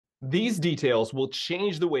These details will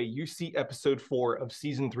change the way you see episode 4 of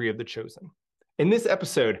season 3 of The Chosen. In this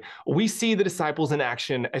episode, we see the disciples in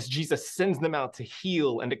action as Jesus sends them out to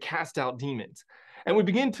heal and to cast out demons. And we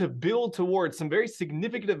begin to build towards some very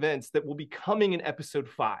significant events that will be coming in episode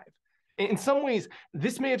 5. In some ways,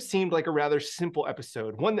 this may have seemed like a rather simple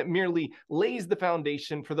episode, one that merely lays the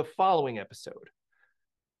foundation for the following episode.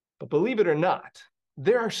 But believe it or not,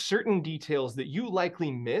 there are certain details that you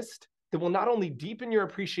likely missed that will not only deepen your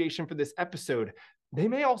appreciation for this episode, they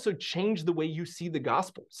may also change the way you see the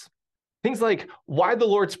Gospels. Things like why the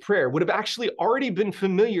Lord's Prayer would have actually already been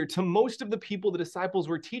familiar to most of the people the disciples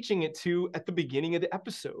were teaching it to at the beginning of the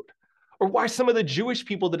episode, or why some of the Jewish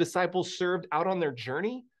people the disciples served out on their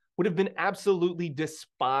journey would have been absolutely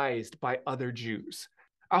despised by other Jews.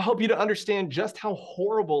 I'll help you to understand just how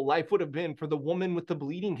horrible life would have been for the woman with the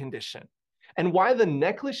bleeding condition, and why the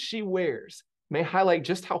necklace she wears may highlight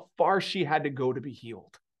just how far she had to go to be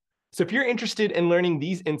healed. So if you're interested in learning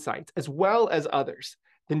these insights as well as others,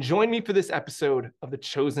 then join me for this episode of The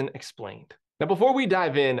Chosen Explained. Now, before we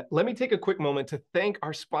dive in, let me take a quick moment to thank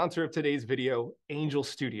our sponsor of today's video, Angel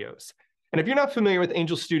Studios. And if you're not familiar with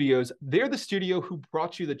Angel Studios, they're the studio who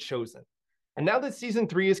brought you The Chosen. And now that season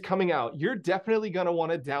 3 is coming out, you're definitely going to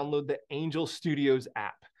want to download the Angel Studios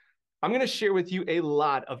app. I'm going to share with you a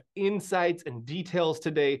lot of insights and details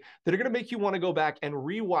today that are going to make you want to go back and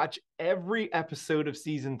rewatch every episode of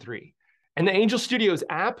season 3. And the Angel Studios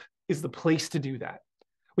app is the place to do that.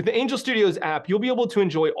 With the Angel Studios app, you'll be able to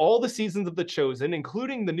enjoy all the seasons of The Chosen,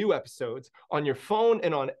 including the new episodes, on your phone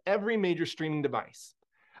and on every major streaming device.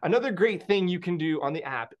 Another great thing you can do on the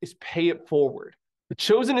app is pay it forward. The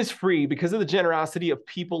Chosen is free because of the generosity of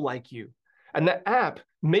people like you. And the app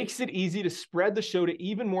makes it easy to spread the show to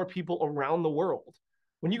even more people around the world.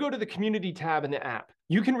 When you go to the community tab in the app,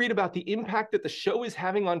 you can read about the impact that the show is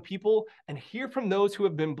having on people and hear from those who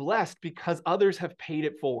have been blessed because others have paid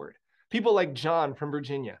it forward. People like John from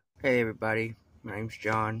Virginia. Hey everybody, my name's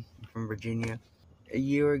John. I'm from Virginia. A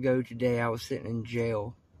year ago today, I was sitting in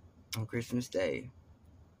jail on Christmas Day,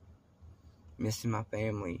 missing my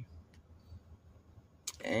family.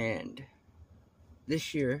 And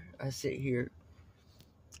this year, I sit here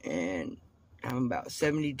and I'm about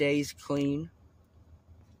 70 days clean,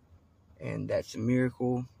 and that's a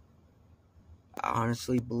miracle. I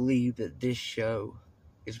honestly believe that this show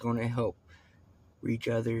is going to help reach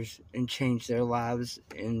others and change their lives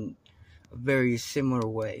in a very similar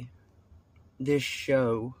way. This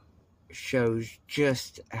show shows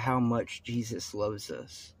just how much Jesus loves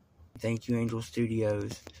us. Thank you, Angel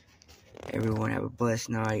Studios. Everyone have a blessed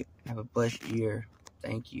night. Have a blessed year.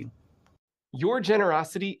 Thank you. Your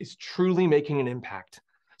generosity is truly making an impact.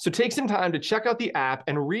 So take some time to check out the app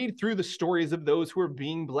and read through the stories of those who are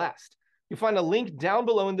being blessed. You'll find a link down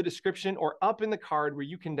below in the description or up in the card where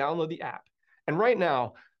you can download the app. And right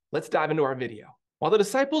now, let's dive into our video. While the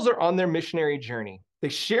disciples are on their missionary journey, they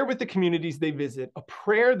share with the communities they visit a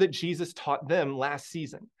prayer that Jesus taught them last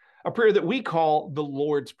season, a prayer that we call the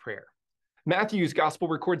Lord's Prayer. Matthew's gospel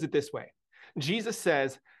records it this way. Jesus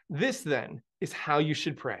says, "This then is how you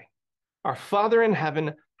should pray. Our Father in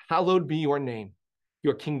heaven, hallowed be your name.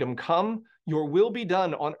 Your kingdom come, your will be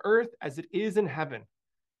done on earth as it is in heaven.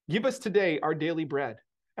 Give us today our daily bread,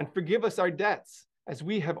 and forgive us our debts, as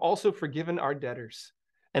we have also forgiven our debtors.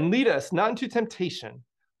 And lead us not into temptation,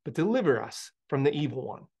 but deliver us from the evil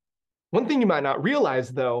one." One thing you might not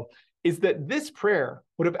realize, though, is that this prayer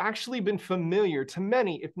would have actually been familiar to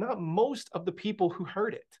many, if not most, of the people who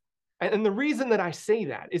heard it. And the reason that I say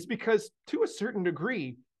that is because, to a certain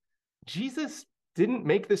degree, Jesus didn't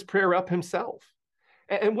make this prayer up himself.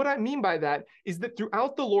 And what I mean by that is that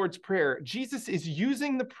throughout the Lord's Prayer, Jesus is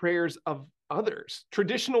using the prayers of others,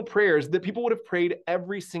 traditional prayers that people would have prayed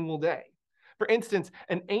every single day. For instance,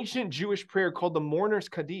 an ancient Jewish prayer called the Mourner's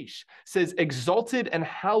Kaddish says, "Exalted and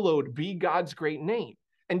hallowed be God's great name."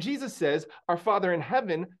 And Jesus says, "Our Father in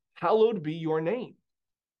heaven, hallowed be your name."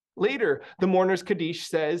 Later, the Mourner's Kaddish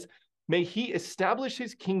says, "May he establish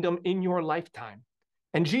his kingdom in your lifetime."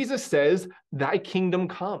 And Jesus says, "Thy kingdom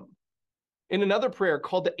come." In another prayer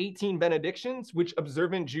called the 18 Benedictions, which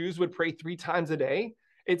observant Jews would pray 3 times a day,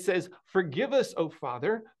 it says, "Forgive us, O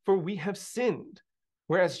Father, for we have sinned."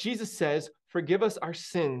 Whereas Jesus says, "Forgive us our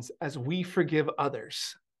sins as we forgive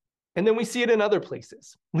others." And then we see it in other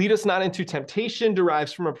places. "Lead us not into temptation"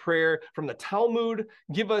 derives from a prayer from the Talmud.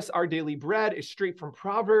 "Give us our daily bread" is straight from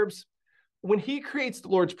Proverbs. When he creates the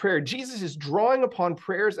Lord's Prayer, Jesus is drawing upon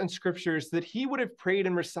prayers and scriptures that he would have prayed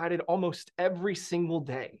and recited almost every single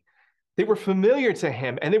day. They were familiar to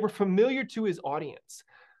him, and they were familiar to his audience.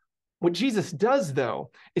 What Jesus does, though,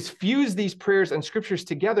 is fuse these prayers and scriptures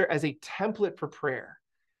together as a template for prayer.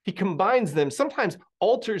 He combines them, sometimes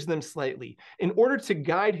alters them slightly, in order to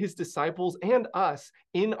guide his disciples and us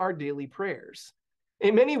in our daily prayers.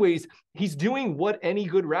 In many ways, he's doing what any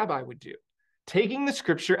good rabbi would do, taking the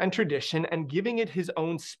scripture and tradition and giving it his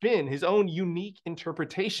own spin, his own unique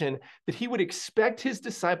interpretation that he would expect his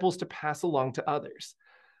disciples to pass along to others,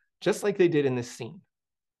 just like they did in this scene.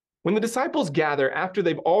 When the disciples gather after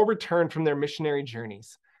they've all returned from their missionary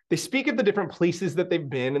journeys, they speak of the different places that they've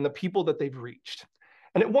been and the people that they've reached.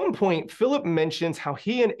 And at one point, Philip mentions how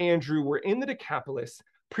he and Andrew were in the Decapolis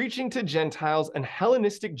preaching to Gentiles and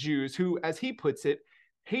Hellenistic Jews who, as he puts it,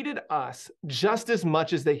 hated us just as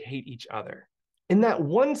much as they hate each other. In that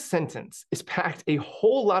one sentence is packed a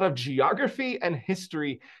whole lot of geography and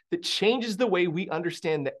history that changes the way we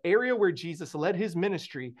understand the area where Jesus led his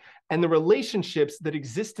ministry and the relationships that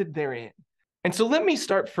existed therein. And so let me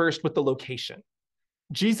start first with the location.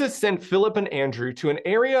 Jesus sent Philip and Andrew to an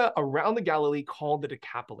area around the Galilee called the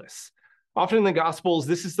Decapolis. Often in the Gospels,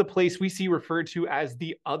 this is the place we see referred to as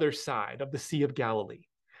the other side of the Sea of Galilee.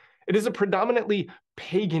 It is a predominantly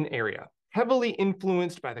pagan area, heavily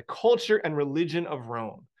influenced by the culture and religion of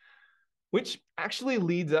Rome, which actually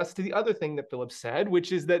leads us to the other thing that Philip said,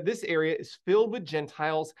 which is that this area is filled with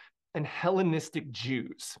Gentiles and Hellenistic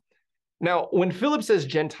Jews. Now, when Philip says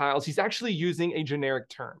Gentiles, he's actually using a generic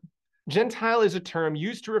term. Gentile is a term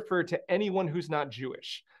used to refer to anyone who's not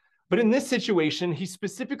Jewish. But in this situation, he's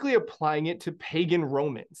specifically applying it to pagan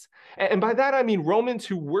Romans. And by that, I mean Romans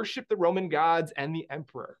who worship the Roman gods and the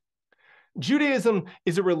emperor. Judaism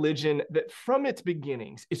is a religion that from its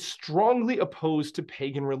beginnings is strongly opposed to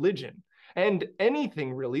pagan religion and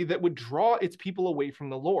anything really that would draw its people away from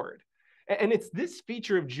the Lord. And it's this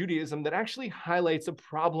feature of Judaism that actually highlights a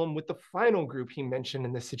problem with the final group he mentioned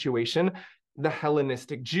in this situation, the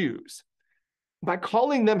Hellenistic Jews. By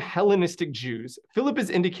calling them Hellenistic Jews, Philip is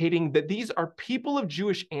indicating that these are people of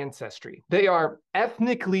Jewish ancestry. They are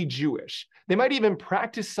ethnically Jewish. They might even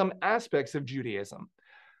practice some aspects of Judaism.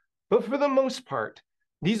 But for the most part,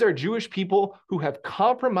 these are Jewish people who have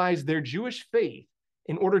compromised their Jewish faith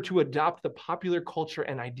in order to adopt the popular culture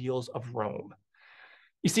and ideals of Rome.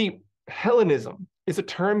 You see, Hellenism is a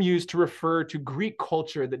term used to refer to Greek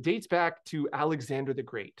culture that dates back to Alexander the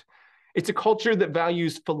Great. It's a culture that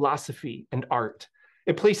values philosophy and art.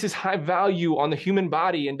 It places high value on the human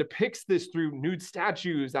body and depicts this through nude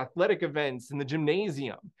statues, athletic events, and the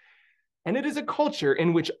gymnasium. And it is a culture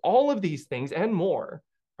in which all of these things and more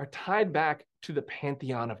are tied back to the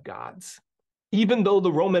pantheon of gods. Even though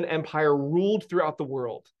the Roman Empire ruled throughout the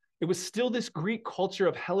world, it was still this Greek culture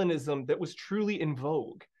of Hellenism that was truly in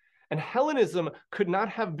vogue. And Hellenism could not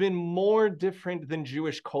have been more different than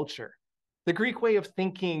Jewish culture. The Greek way of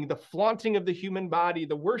thinking, the flaunting of the human body,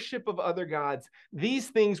 the worship of other gods, these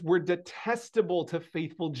things were detestable to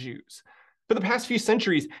faithful Jews. For the past few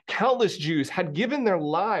centuries, countless Jews had given their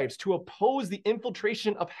lives to oppose the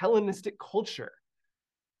infiltration of Hellenistic culture.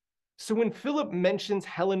 So when Philip mentions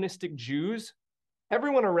Hellenistic Jews,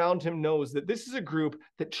 everyone around him knows that this is a group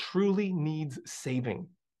that truly needs saving.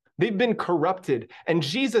 They've been corrupted, and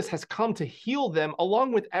Jesus has come to heal them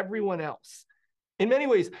along with everyone else. In many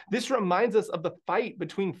ways, this reminds us of the fight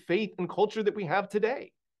between faith and culture that we have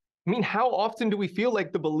today. I mean, how often do we feel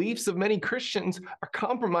like the beliefs of many Christians are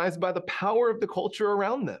compromised by the power of the culture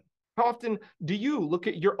around them? How often do you look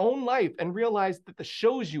at your own life and realize that the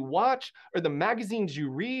shows you watch or the magazines you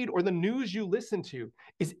read or the news you listen to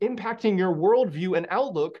is impacting your worldview and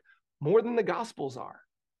outlook more than the Gospels are?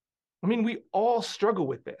 I mean, we all struggle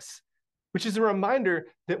with this, which is a reminder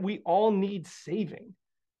that we all need saving.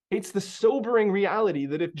 It's the sobering reality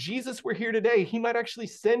that if Jesus were here today, he might actually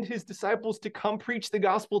send his disciples to come preach the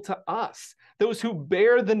gospel to us, those who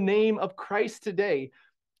bear the name of Christ today,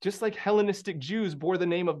 just like Hellenistic Jews bore the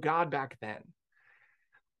name of God back then.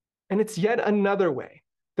 And it's yet another way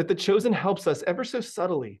that the chosen helps us ever so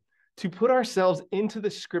subtly to put ourselves into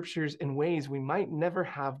the scriptures in ways we might never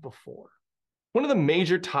have before. One of the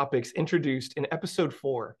major topics introduced in episode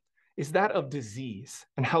 4 is that of disease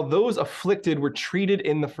and how those afflicted were treated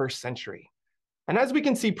in the first century. And as we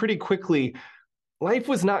can see pretty quickly, life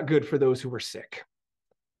was not good for those who were sick.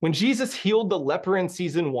 When Jesus healed the leper in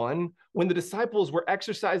season 1, when the disciples were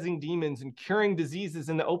exorcising demons and curing diseases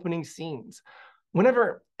in the opening scenes,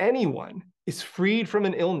 whenever anyone is freed from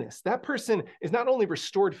an illness, that person is not only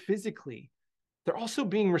restored physically, they're also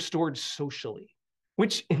being restored socially,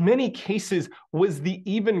 which in many cases was the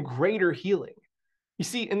even greater healing. You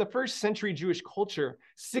see, in the first century Jewish culture,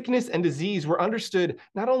 sickness and disease were understood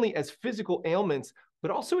not only as physical ailments, but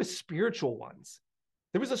also as spiritual ones.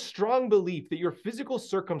 There was a strong belief that your physical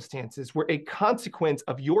circumstances were a consequence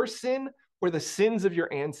of your sin or the sins of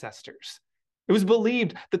your ancestors. It was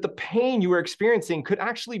believed that the pain you were experiencing could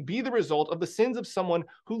actually be the result of the sins of someone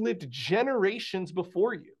who lived generations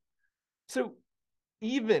before you. So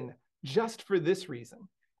even just for this reason,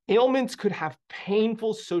 ailments could have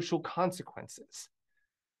painful social consequences.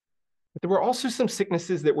 But there were also some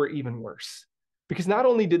sicknesses that were even worse, because not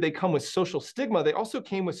only did they come with social stigma, they also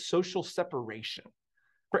came with social separation.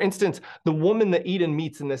 For instance, the woman that Eden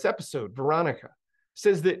meets in this episode, Veronica,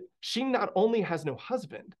 says that she not only has no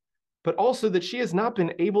husband, but also that she has not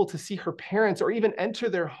been able to see her parents or even enter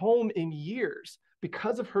their home in years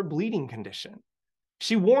because of her bleeding condition.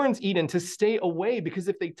 She warns Eden to stay away because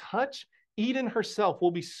if they touch, Eden herself will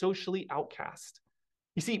be socially outcast.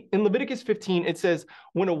 You see, in Leviticus 15, it says,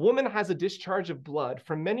 when a woman has a discharge of blood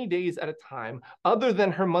for many days at a time, other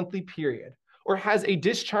than her monthly period, or has a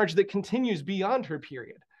discharge that continues beyond her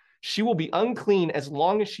period, she will be unclean as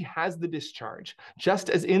long as she has the discharge, just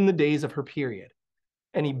as in the days of her period.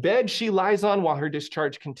 Any bed she lies on while her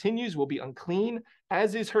discharge continues will be unclean,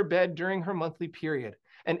 as is her bed during her monthly period.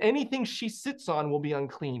 And anything she sits on will be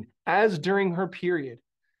unclean, as during her period.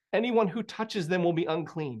 Anyone who touches them will be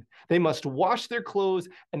unclean. They must wash their clothes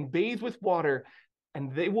and bathe with water,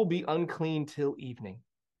 and they will be unclean till evening.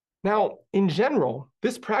 Now, in general,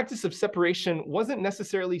 this practice of separation wasn't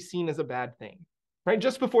necessarily seen as a bad thing. Right?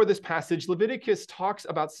 Just before this passage, Leviticus talks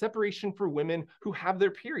about separation for women who have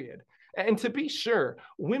their period. And to be sure,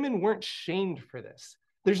 women weren't shamed for this.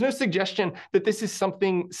 There's no suggestion that this is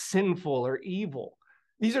something sinful or evil.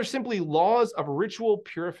 These are simply laws of ritual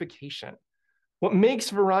purification. What makes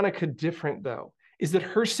Veronica different, though, is that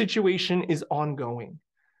her situation is ongoing.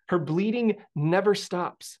 Her bleeding never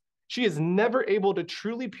stops. She is never able to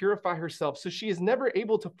truly purify herself, so she is never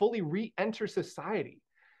able to fully re-enter society.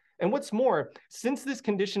 And what's more, since this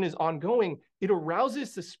condition is ongoing, it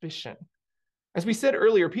arouses suspicion. As we said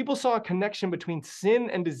earlier, people saw a connection between sin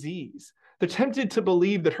and disease. They're tempted to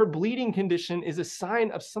believe that her bleeding condition is a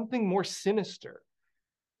sign of something more sinister,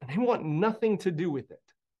 and they want nothing to do with it.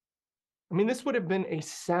 I mean, this would have been a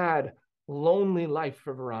sad, lonely life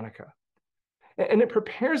for Veronica. And it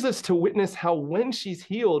prepares us to witness how when she's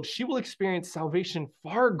healed, she will experience salvation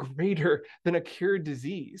far greater than a cured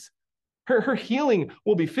disease. Her healing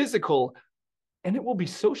will be physical, and it will be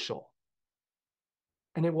social.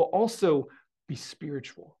 And it will also be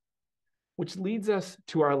spiritual, which leads us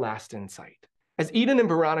to our last insight. As Eden and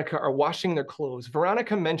Veronica are washing their clothes,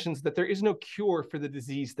 Veronica mentions that there is no cure for the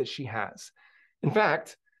disease that she has. In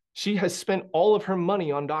fact, she has spent all of her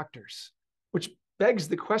money on doctors, which begs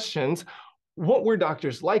the questions, what were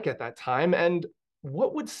doctors like at that time? And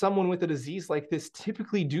what would someone with a disease like this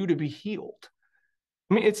typically do to be healed?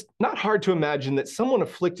 I mean, it's not hard to imagine that someone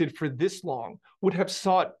afflicted for this long would have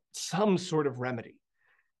sought some sort of remedy.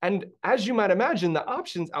 And as you might imagine, the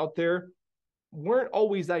options out there weren't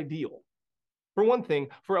always ideal. For one thing,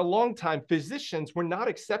 for a long time, physicians were not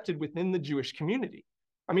accepted within the Jewish community.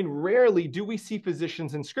 I mean, rarely do we see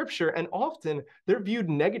physicians in scripture, and often they're viewed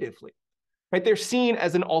negatively, right? They're seen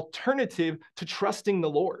as an alternative to trusting the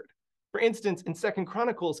Lord. For instance, in 2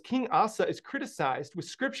 Chronicles, King Asa is criticized with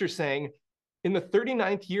scripture saying, in the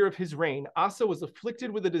 39th year of his reign, Asa was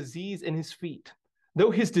afflicted with a disease in his feet.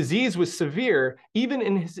 Though his disease was severe, even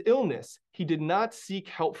in his illness, he did not seek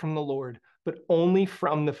help from the Lord, but only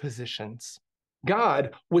from the physicians.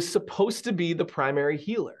 God was supposed to be the primary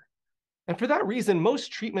healer. And for that reason,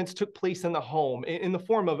 most treatments took place in the home in the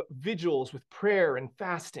form of vigils with prayer and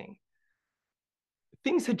fasting.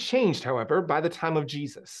 Things had changed, however, by the time of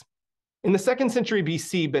Jesus. In the 2nd century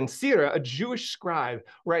BC, Ben Sira, a Jewish scribe,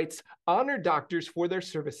 writes, "Honor doctors for their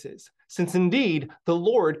services, since indeed the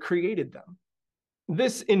Lord created them."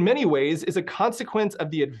 This, in many ways, is a consequence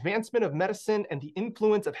of the advancement of medicine and the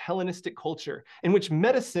influence of Hellenistic culture, in which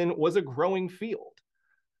medicine was a growing field.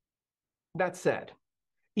 That said,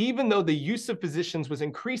 even though the use of physicians was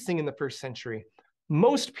increasing in the 1st century,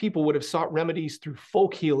 most people would have sought remedies through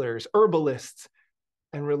folk healers, herbalists,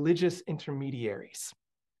 and religious intermediaries.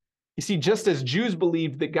 You see, just as Jews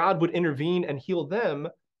believed that God would intervene and heal them,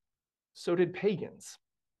 so did pagans.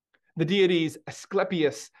 The deities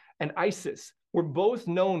Asclepius and Isis were both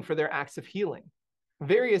known for their acts of healing.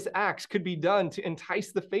 Various acts could be done to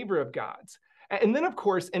entice the favor of gods. And then, of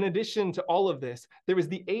course, in addition to all of this, there was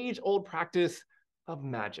the age-old practice of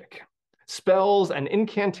magic. Spells and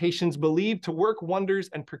incantations believed to work wonders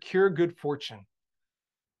and procure good fortune.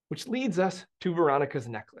 Which leads us to Veronica's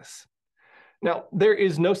necklace. Now, there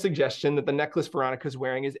is no suggestion that the necklace Veronica's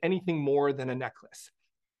wearing is anything more than a necklace,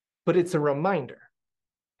 but it's a reminder.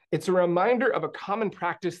 It's a reminder of a common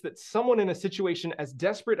practice that someone in a situation as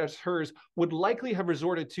desperate as hers would likely have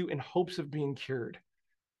resorted to in hopes of being cured,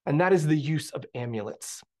 and that is the use of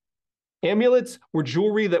amulets. Amulets were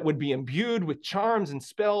jewelry that would be imbued with charms and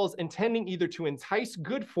spells, intending either to entice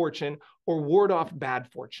good fortune or ward off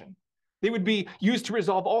bad fortune. They would be used to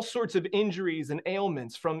resolve all sorts of injuries and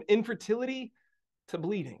ailments, from infertility to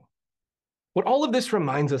bleeding. What all of this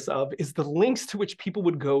reminds us of is the lengths to which people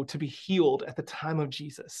would go to be healed at the time of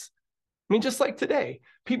Jesus. I mean, just like today,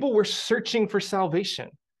 people were searching for salvation,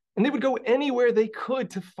 and they would go anywhere they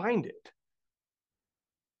could to find it.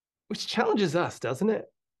 Which challenges us, doesn't it?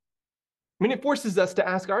 I mean, it forces us to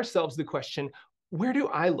ask ourselves the question, where do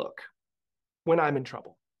I look when I'm in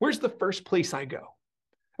trouble? Where's the first place I go?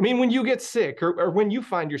 I mean, when you get sick or when you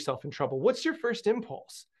find yourself in trouble, what's your first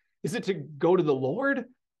impulse? Is it to go to the Lord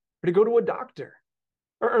or to go to a doctor?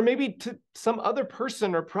 Or maybe to some other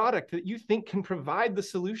person or product that you think can provide the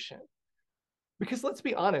solution? Because let's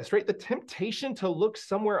be honest, right? The temptation to look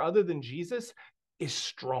somewhere other than Jesus is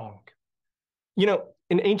strong. You know,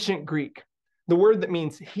 in ancient Greek, the word that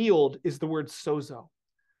means healed is the word sozo.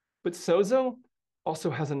 But sozo also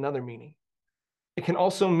has another meaning. It can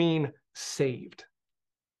also mean saved.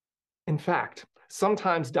 In fact,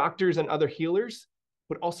 sometimes doctors and other healers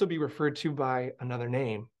would also be referred to by another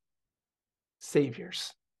name,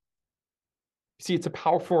 saviors. See, it's a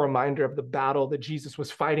powerful reminder of the battle that Jesus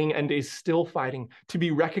was fighting and is still fighting to be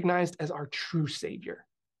recognized as our true Savior.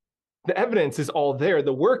 The evidence is all there.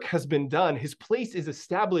 The work has been done. His place is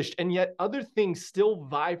established, and yet other things still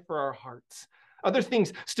vie for our hearts. Other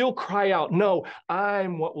things still cry out, no,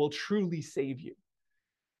 I'm what will truly save you.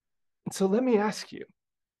 And so let me ask you,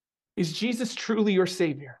 is Jesus truly your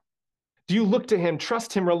Savior? Do you look to him,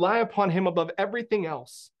 trust him, rely upon him above everything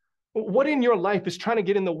else? What in your life is trying to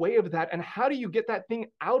get in the way of that? And how do you get that thing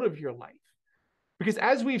out of your life? Because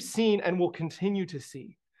as we've seen and will continue to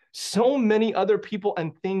see, so many other people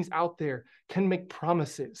and things out there can make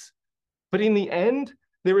promises. But in the end,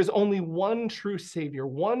 there is only one true Savior,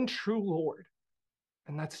 one true Lord,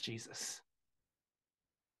 and that's Jesus.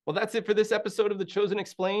 Well, that's it for this episode of The Chosen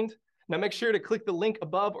Explained. Now make sure to click the link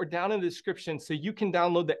above or down in the description so you can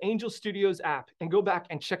download the Angel Studios app and go back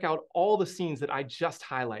and check out all the scenes that I just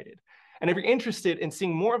highlighted. And if you're interested in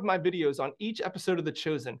seeing more of my videos on each episode of The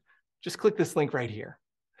Chosen, just click this link right here.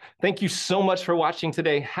 Thank you so much for watching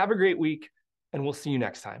today. Have a great week, and we'll see you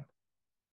next time.